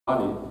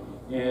body.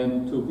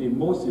 And to be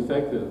most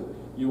effective,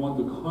 you want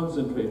to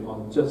concentrate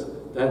on just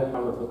that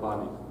part of the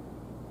body.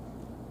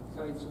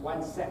 So it's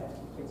one set.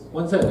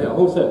 One set, yeah,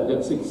 whole set,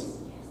 yeah, 6.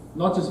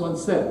 Not just one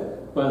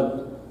set,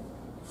 but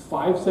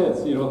 5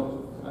 sets, you know.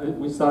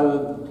 We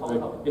started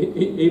like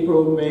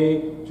April,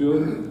 May,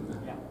 June.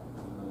 Yeah.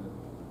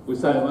 We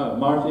started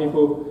March,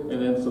 April,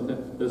 and then so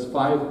there's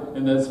 5,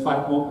 and there's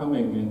 5 more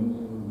coming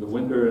in the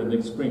winter and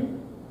next spring.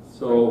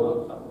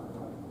 So,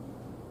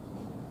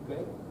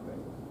 great.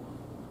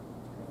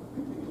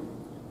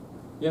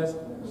 yes?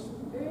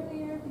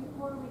 Earlier,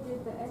 before we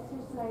did the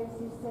exercise,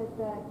 you said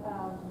that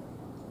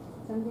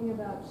something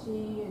about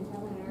Qi and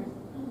heaven and earth,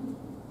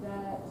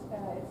 that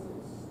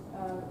it's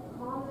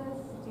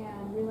calmness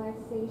and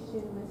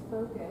relaxation with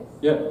focus.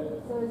 Yeah.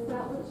 So is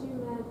that what you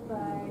meant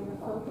by the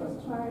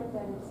focus part?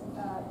 That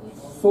it's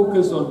each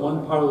Focus muscle, on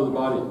one part of the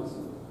body,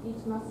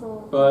 each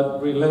muscle.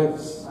 but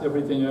relax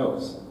everything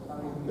else.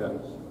 Yeah.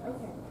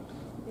 Okay.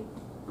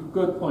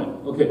 Good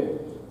point. Okay.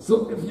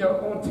 So if you're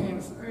all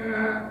tense,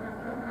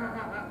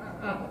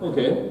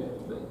 okay,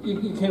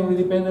 you can't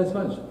really bend as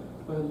much.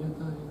 But you're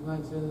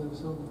like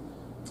so.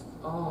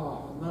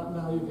 Oh,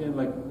 now you can,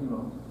 like, you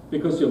know,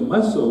 because your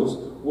muscles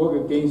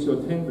work against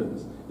your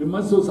tendons. Your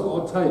muscles are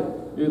all tight.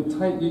 You're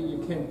tight,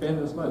 you can't bend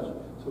as much.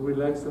 So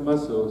relax the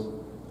muscles.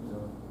 You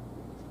know.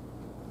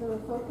 So the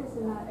focus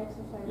in that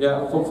exercise.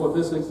 Yeah, for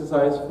this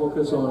exercise,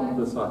 focus on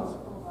the sides.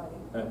 Whole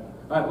body.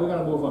 All right, we're going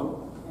to move on.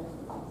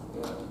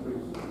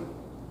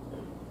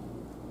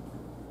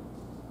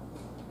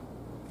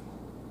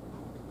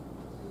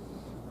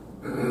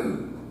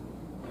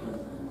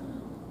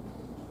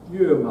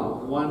 跃马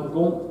弯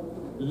弓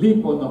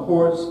leap on the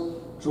horse,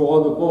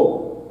 draw the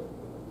bow.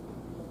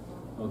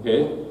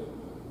 Okay?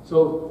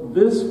 So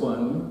this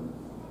one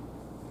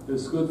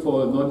is good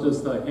for not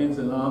just the hands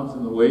and arms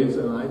and the waist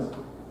and eyes,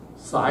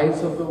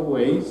 sides of the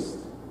waist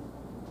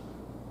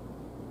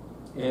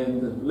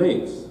and the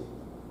legs.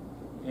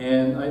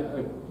 And I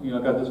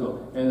got this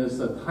one. And it's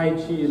a Tai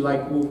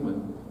Chi-like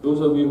movement.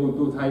 Those of you who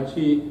do Tai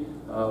Chi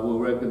will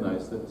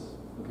recognize this.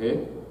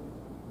 Okay?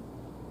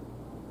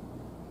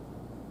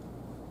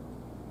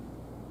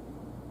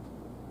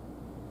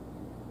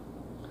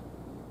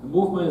 The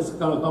movement is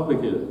kind of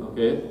complicated,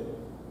 okay?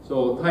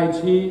 So Tai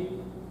Chi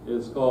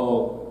is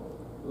called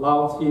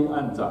Lao Qi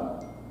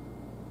Anzang.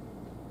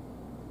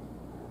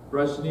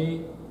 Brush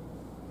knee,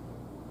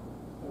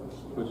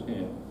 push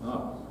hand.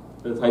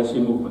 The Tai Chi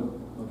movement,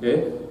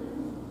 okay?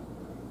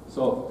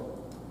 So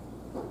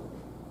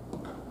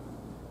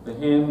the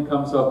hand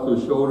comes up to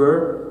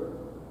shoulder,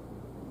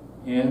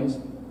 hands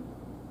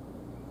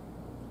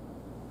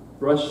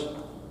brush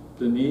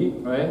the knee,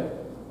 right?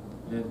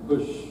 And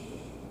push.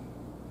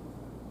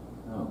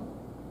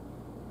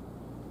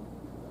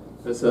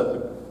 It's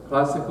a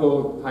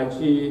classical Tai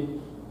Chi,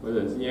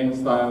 whether it's Yang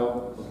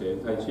style, okay,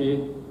 Tai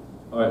Chi.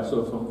 All right,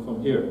 so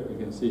from here, you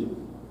can see.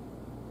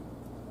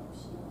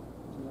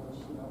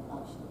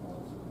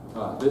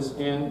 This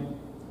hand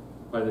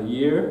by the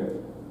ear,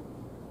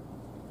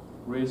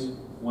 raise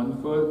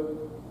one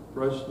foot,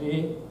 brush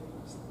knee,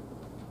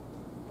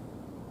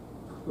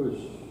 push.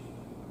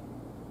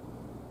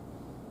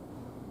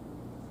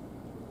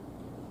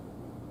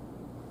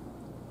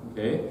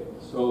 Okay,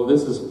 so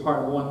this is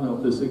part 1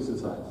 of this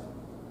exercise.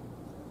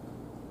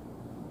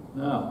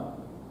 Now,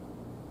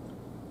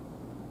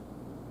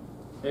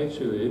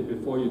 actually,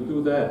 before you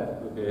do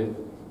that, okay,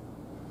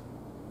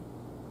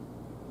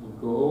 you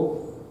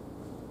go,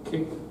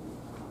 kick,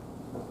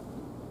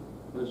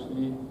 push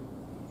knee.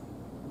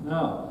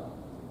 Now,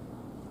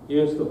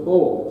 here's the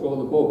bow, draw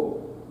the bow.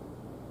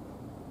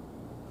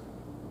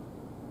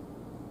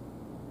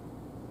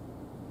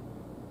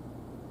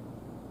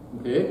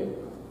 Okay,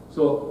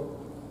 so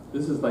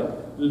this is like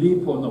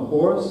leap on the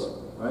horse,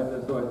 right?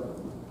 That's why.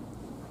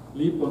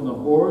 Leap on the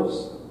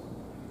horse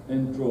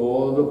and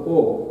draw the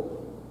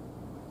bow.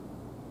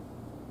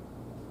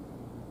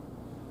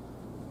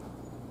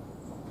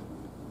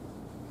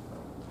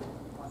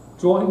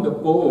 Drawing the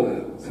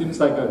bow seems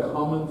like a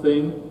common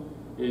thing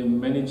in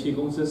many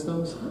Qigong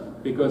systems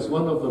because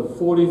one of the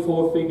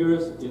 44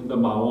 figures in the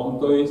Ma Wang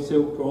Dui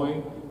silk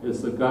drawing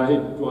is the guy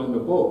drawing the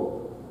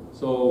bow.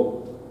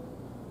 So,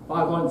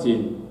 八关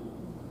锦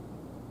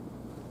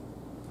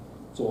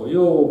左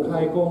右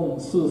开弓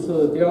四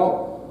射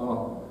雕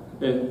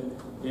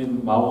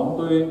in Ma Wang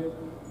Dui,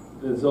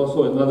 there's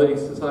also another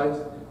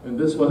exercise, and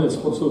this one is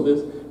also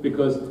this,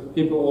 because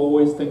people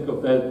always think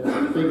of that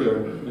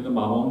figure in the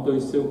Ma Wang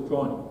Dui silk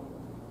drawing.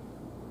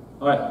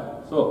 Alright,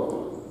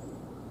 so,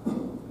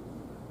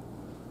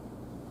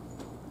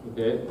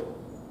 okay,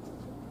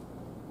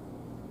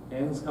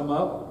 hands come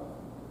up,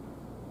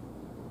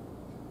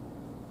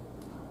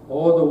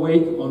 all the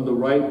weight on the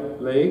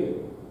right leg.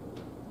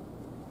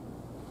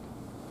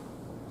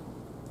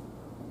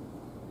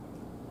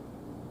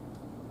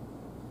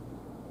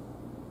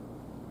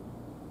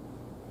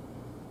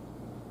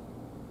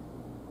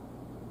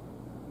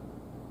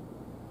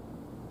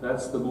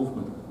 That's the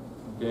movement,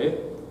 okay?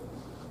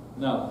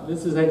 Now,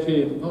 this is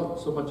actually not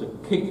so much a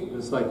kick,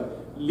 it's like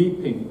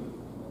leaping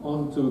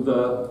onto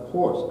the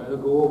horse,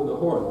 right? Go over the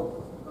horse.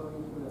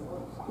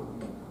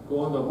 Go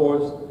on the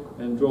horse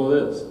and draw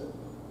this.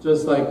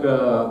 Just like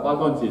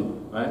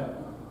Bhagwan, right?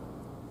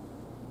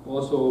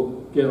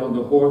 Also get on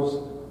the horse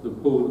to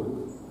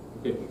pull.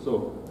 Okay,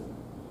 so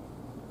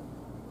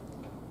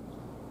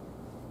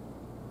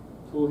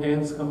 2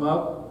 hands come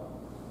up,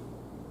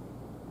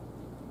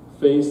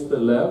 face the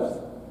left,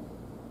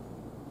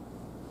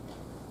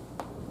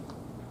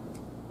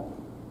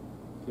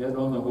 get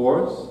on the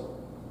horse,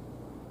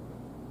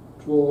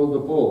 draw the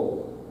bow.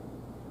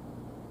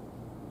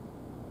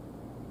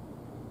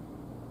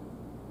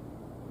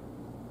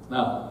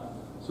 Now,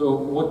 so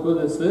what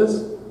good is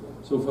this?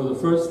 So for the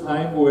first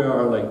time we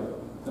are like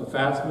a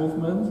fast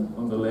movement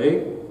on the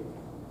leg,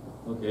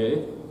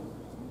 okay?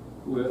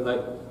 We're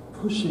like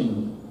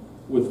pushing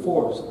with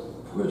force,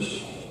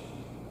 push,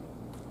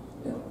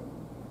 yeah.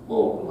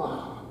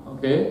 Oh,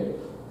 okay?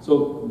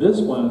 So this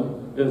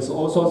one is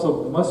all sorts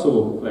of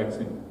muscle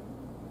flexing.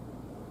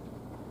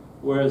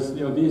 Whereas,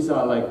 these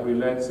are like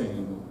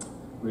relaxing,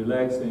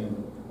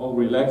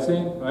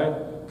 right?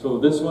 So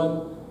this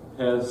one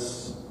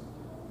has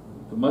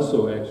the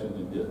muscle action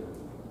in there.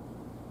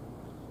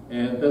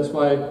 And that's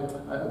why I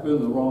put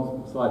in the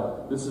wrong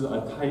slide. This is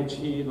a Tai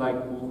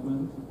Chi-like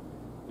movement,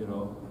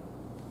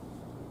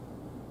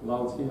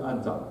 Lao Qi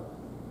Anzang.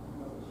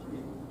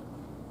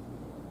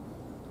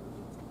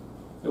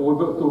 And we'll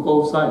go to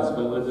both sides,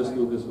 but let's just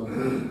do this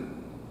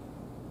one.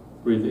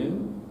 Breathe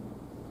in.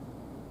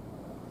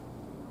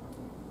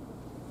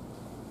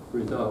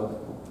 Breathe out.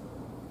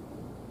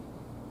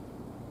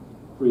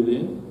 Breathe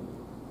in.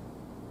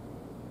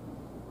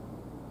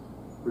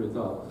 Breathe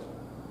out.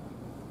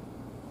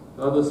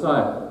 The other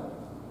side.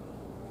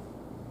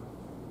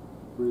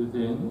 Breathe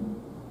in.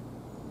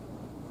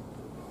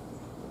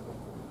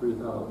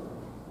 Breathe out.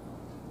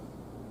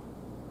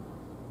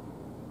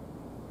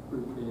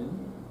 Breathe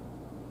in.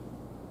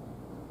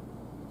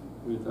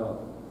 Breathe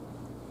out.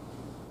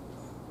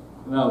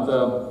 Now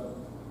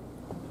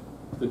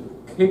the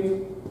kick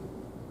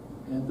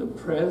and the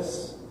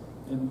press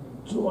and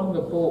drawing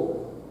the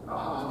bow.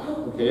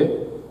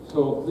 Okay.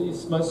 So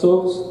these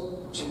muscles,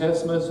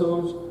 chest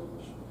muscles,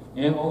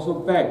 and also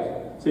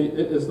back. See,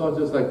 it's not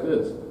just like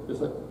this. It's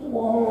like,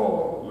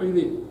 whoa,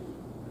 really.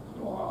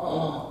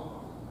 Whoa.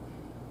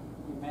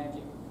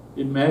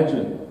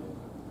 Imagine.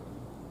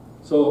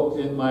 So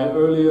in my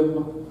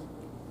earlier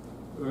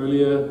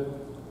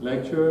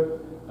lecture,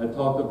 I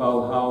talked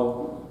about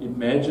how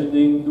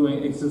imagining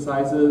doing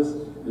exercises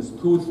is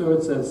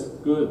 2/3 as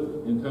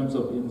good in terms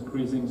of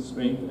increasing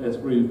strength as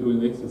really doing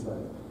the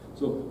exercise.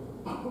 So,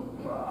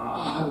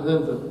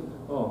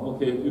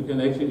 okay, you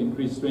can actually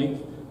increase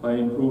strength by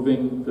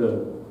improving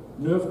the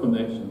nerve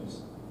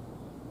connections.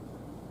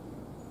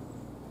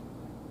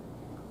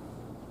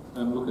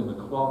 I'm looking at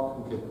the clock.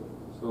 Okay,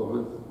 so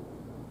let's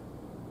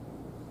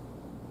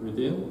breathe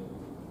in.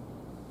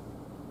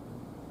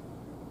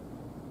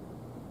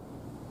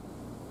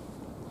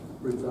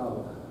 Breathe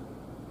out.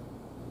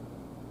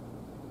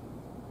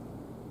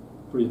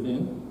 Breathe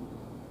in.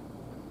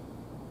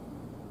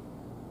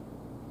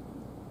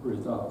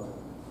 Breathe out.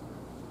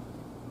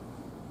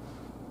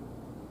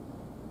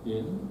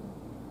 In.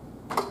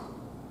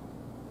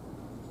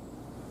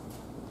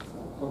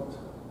 Out.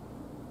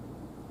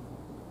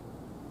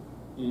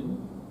 In.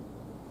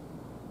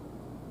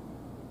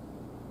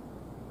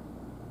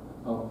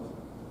 Out.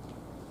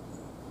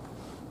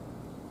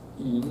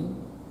 In.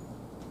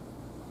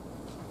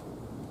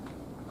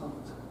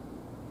 Out.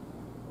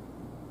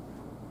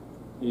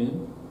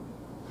 In.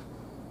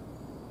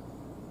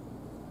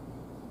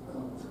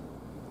 Out.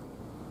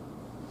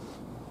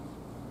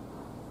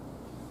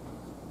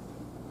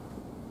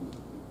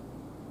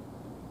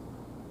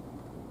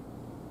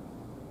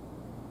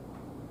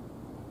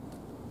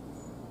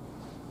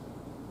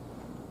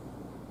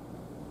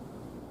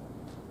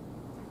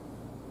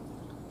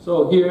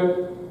 So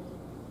here,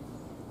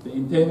 the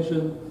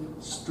intention,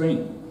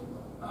 strength,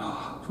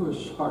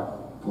 push hard,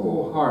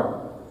 pull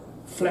hard,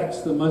 flex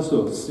the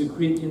muscles,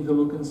 secrete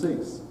interleukin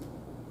 6.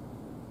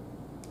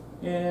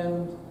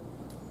 And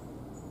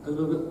a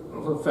little bit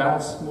of a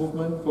fast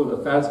movement for the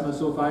fast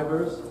muscle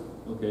fibers,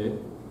 okay.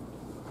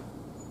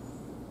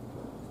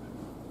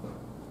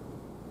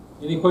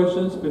 Any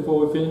questions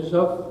before we finish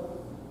up?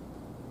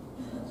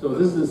 So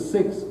this is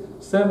 6.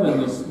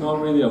 7 is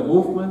not really a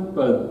movement,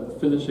 but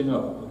finishing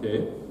up,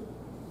 okay.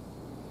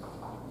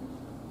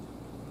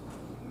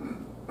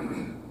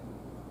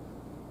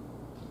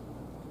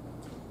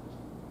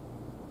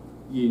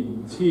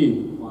 Yin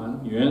qi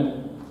huan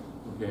yuan,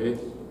 okay,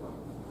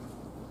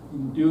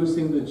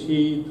 inducing the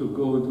qi to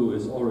go to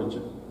its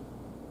origin.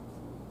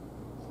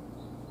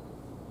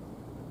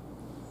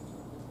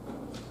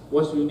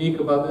 What's unique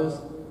about this?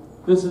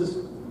 This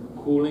is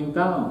cooling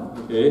down,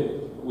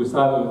 okay? We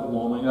started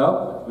warming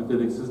up, we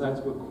did exercise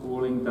for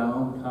cooling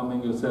down,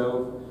 calming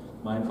yourself,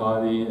 mind,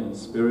 body, and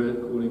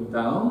spirit cooling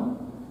down,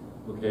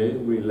 okay?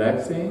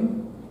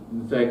 Relaxing,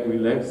 in fact,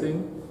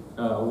 relaxing,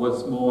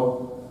 what's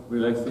more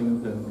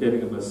relaxing than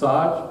getting a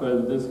massage, but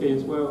in this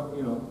case, well,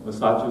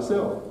 massage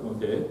yourself,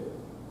 okay?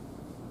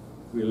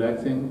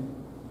 relaxing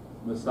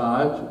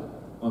massage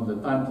on the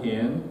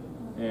dantian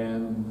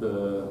and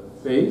the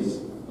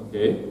face,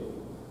 okay?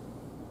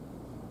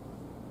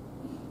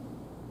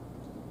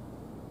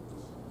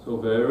 So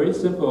very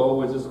simple,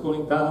 we're just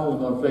cooling down,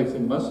 we're not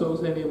flexing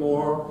muscles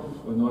anymore,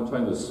 we're not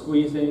trying to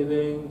squeeze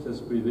anything,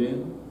 just breathe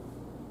in.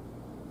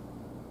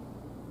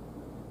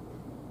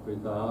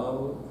 Breathe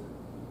out,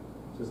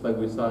 just like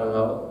we started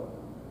out.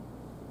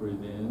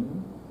 Breathe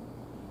in.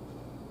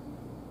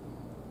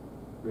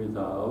 Breathe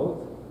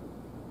out.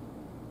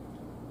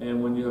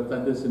 And when you have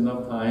done this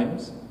enough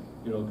times,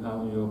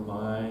 calm your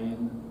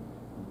mind,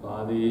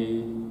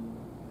 body,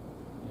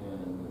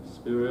 and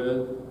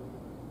spirit.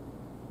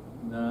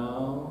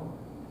 Now,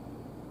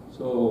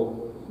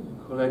 so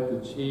you collect the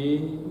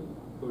chi,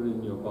 put it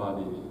in your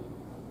body.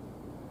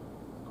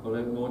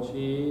 Collect more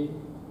chi,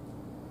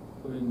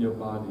 put it in your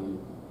body.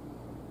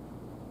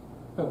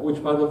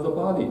 Which part of the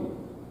body?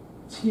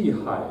 Qi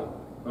hai,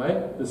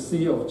 right? The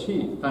sea of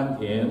qi,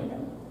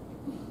 dantian.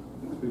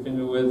 We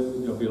finger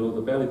with below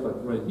the belly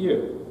button, right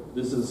here.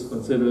 This is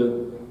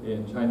considered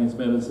in Chinese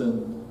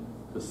medicine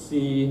the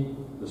sea,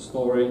 the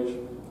storage,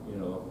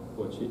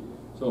 for qi.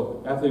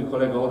 So after you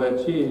collect all that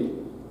qi,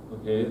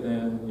 okay,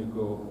 then you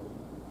go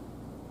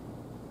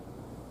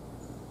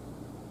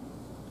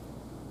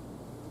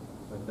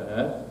like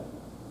that.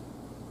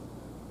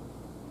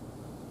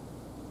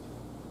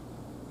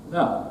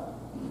 Now,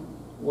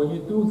 when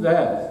you do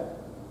that,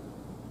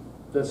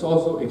 that's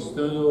also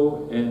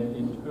external and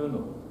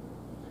internal.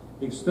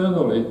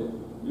 Externally,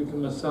 you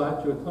can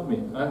massage your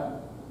tummy.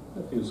 That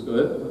feels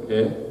good,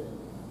 okay.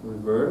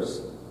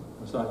 Reverse,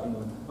 massaging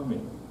your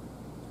tummy.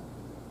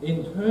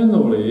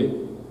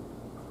 Internally,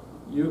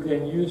 you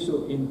can use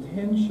your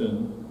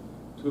intention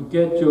to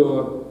get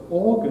your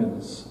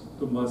organs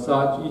to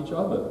massage each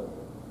other.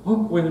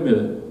 Oh, wait a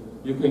minute.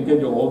 You can get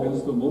your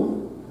organs to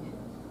move?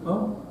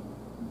 Huh?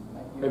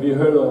 Have you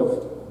heard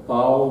of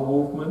bowel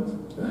movement?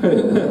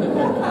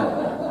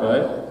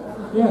 Right?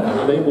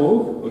 Yeah, they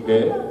move,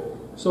 okay.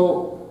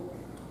 So,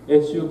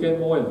 as you get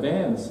more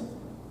advanced,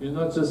 you're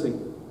not just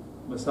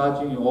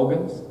massaging your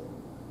organs,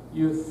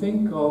 you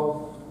think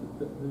of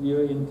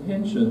your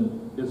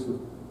intention is to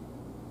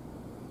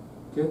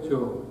get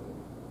your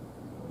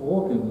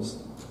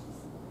organs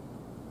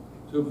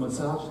to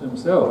massage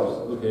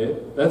themselves, okay?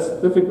 That's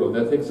difficult,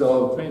 that takes a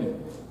lot of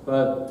training.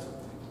 But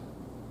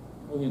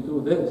when you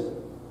do this,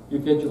 you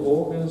get your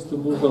organs to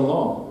move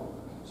along.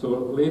 So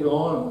later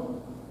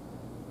on,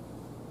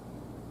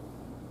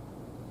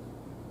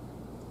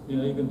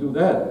 you can do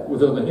that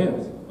with other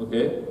hands,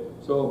 okay?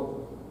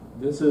 So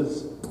this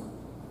is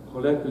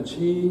collect the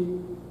chi,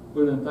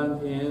 put it in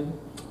dantian,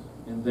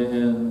 and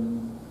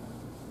then,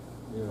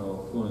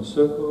 go in a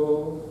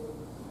circle,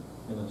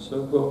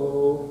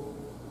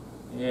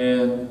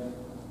 and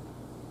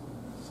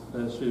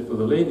especially for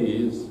the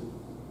ladies,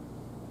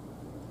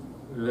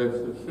 relax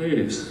the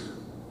face,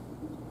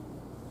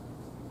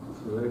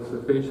 relax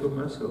the facial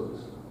muscles,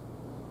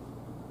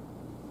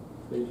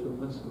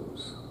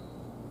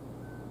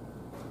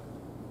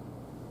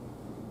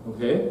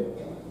 Okay?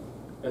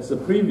 As a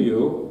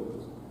preview,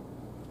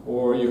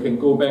 or you can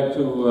go back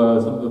to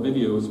some of the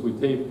videos we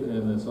taped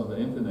and it's on the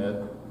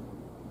internet.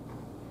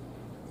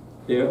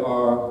 There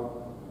are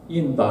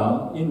yin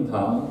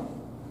tang,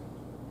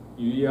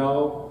 yu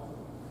yao,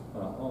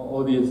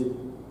 all these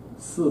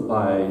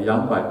 400,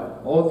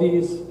 200, all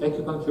these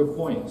acupuncture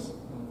points.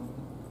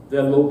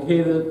 They're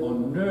located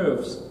on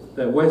nerves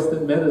that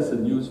Western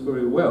medicine uses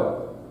very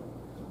well.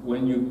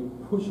 When you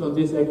push on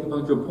these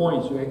acupuncture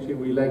points, you actually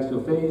relax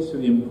your face,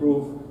 you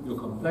improve your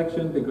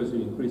complexion because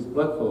you increase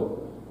blood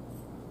flow.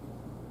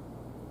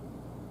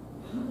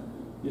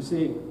 You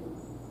see,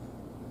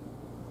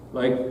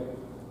 like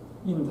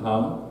yin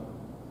tang,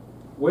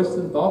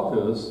 Western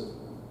doctors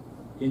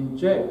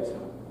inject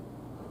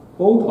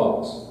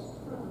Botox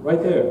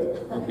right there,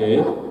 okay?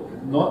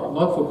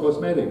 Not for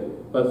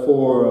cosmetic, but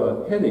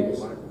for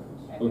headaches,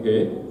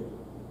 okay?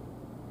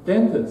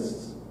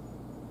 Dentists,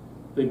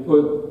 they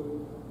put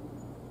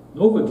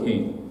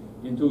Novocaine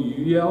into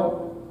Yu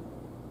Yao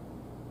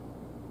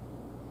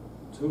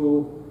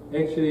to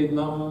actually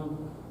numb,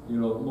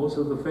 most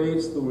of the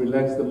face, to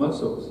relax the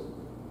muscles.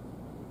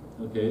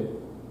 Okay,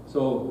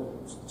 so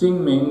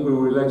Jingming will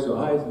relax your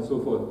eyes and so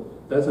forth.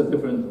 That's a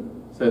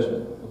different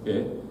session.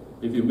 Okay,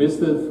 if you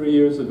missed it 3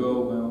 years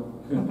ago, well,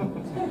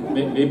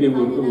 maybe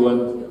we'll do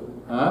one.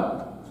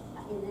 Huh?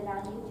 Is it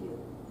on YouTube?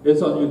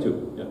 It's on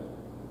YouTube. Yeah,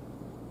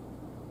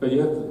 but you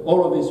have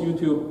all of these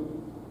YouTube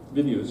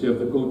videos. You have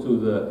to go to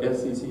the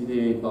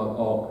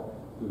sccda.org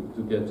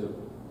to get to.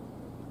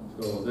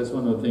 So that's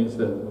one of the things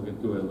that we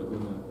can do at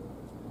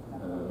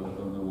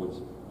Laguna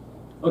Woods.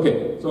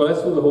 Okay, so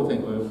let's do the whole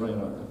thing. We're running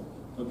out of time.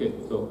 Okay,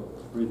 so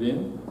breathe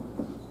in.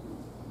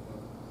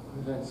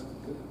 Relax.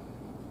 Good.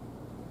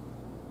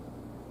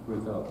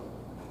 Breathe out.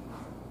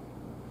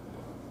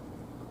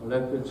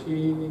 Collect the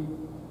chi.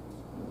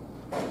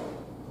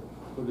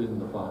 Put it in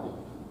the body.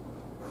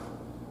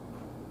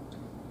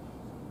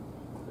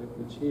 Collect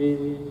the chi.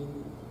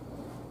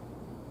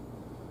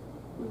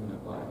 Put it in the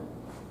body.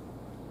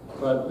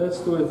 but let's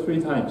do it 3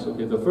 times.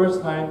 Okay, the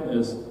first time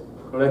is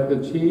collect the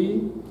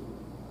qi,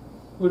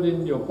 put it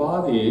in your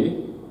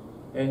body,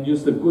 and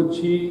use the good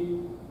qi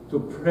to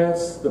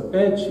press the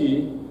bad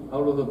qi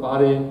out of the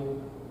body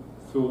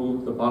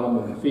through the bottom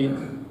of the feet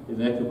in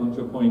the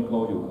acupuncture point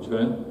called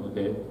Yongquan,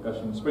 okay,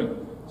 gushing spring.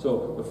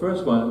 So the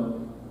first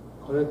one,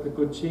 collect the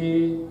good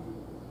qi,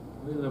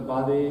 put it in the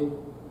body,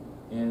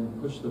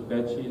 and push the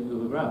bad qi into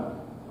the ground.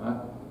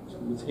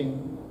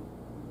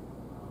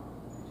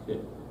 Okay.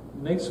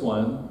 Next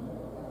one,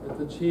 get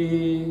the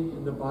qi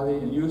in the body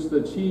and use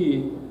the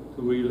qi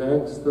to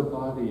relax the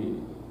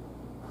body.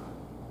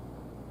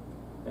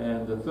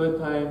 And the third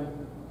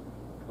time,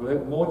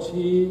 collect more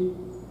qi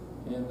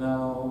and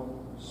now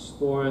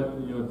store it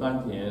in your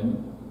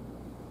dantian.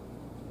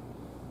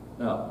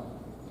 Now,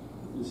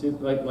 you see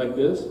it like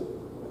this?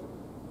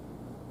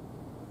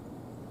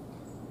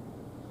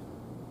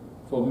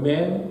 For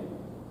men,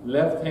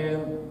 left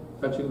hand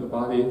touching the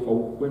body. For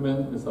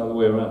women, it's the other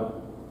way around.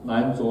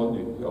 男左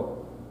女右.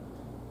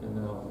 And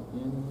now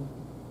in,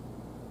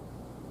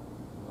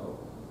 out,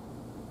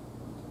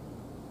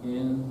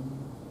 in,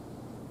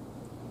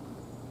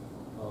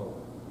 out,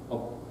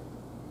 up,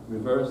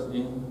 reverse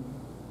in,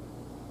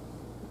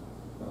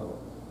 out,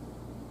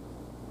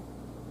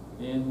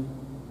 in,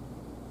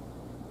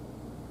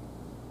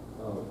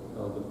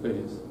 out the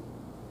face,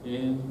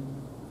 in,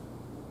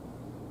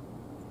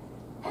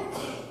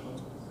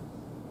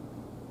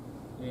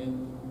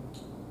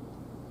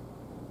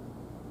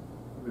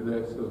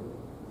 relax your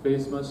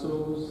face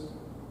muscles,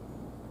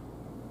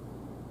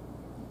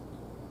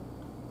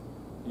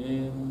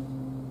 in,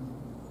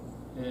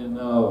 and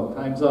out.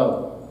 Time's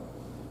up.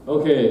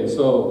 Okay,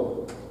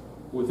 so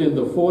within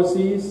the 4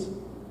 C's,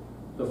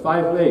 the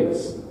 5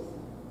 legs.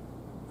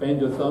 Bend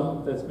your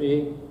thumb, that's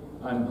me.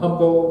 I'm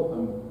humble,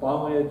 I'm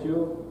bowing at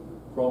you.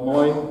 From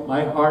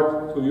my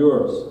heart to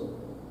yours.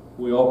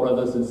 We all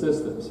brothers and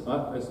sisters.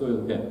 Let's do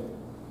it again.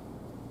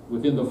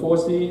 Within the 4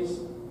 C's,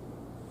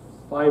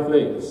 5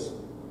 legs.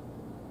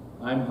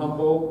 I'm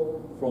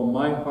humble, from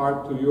my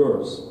heart to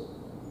yours.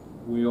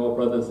 We all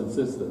brothers and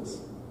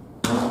sisters.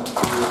 See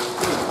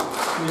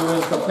you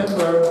in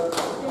September.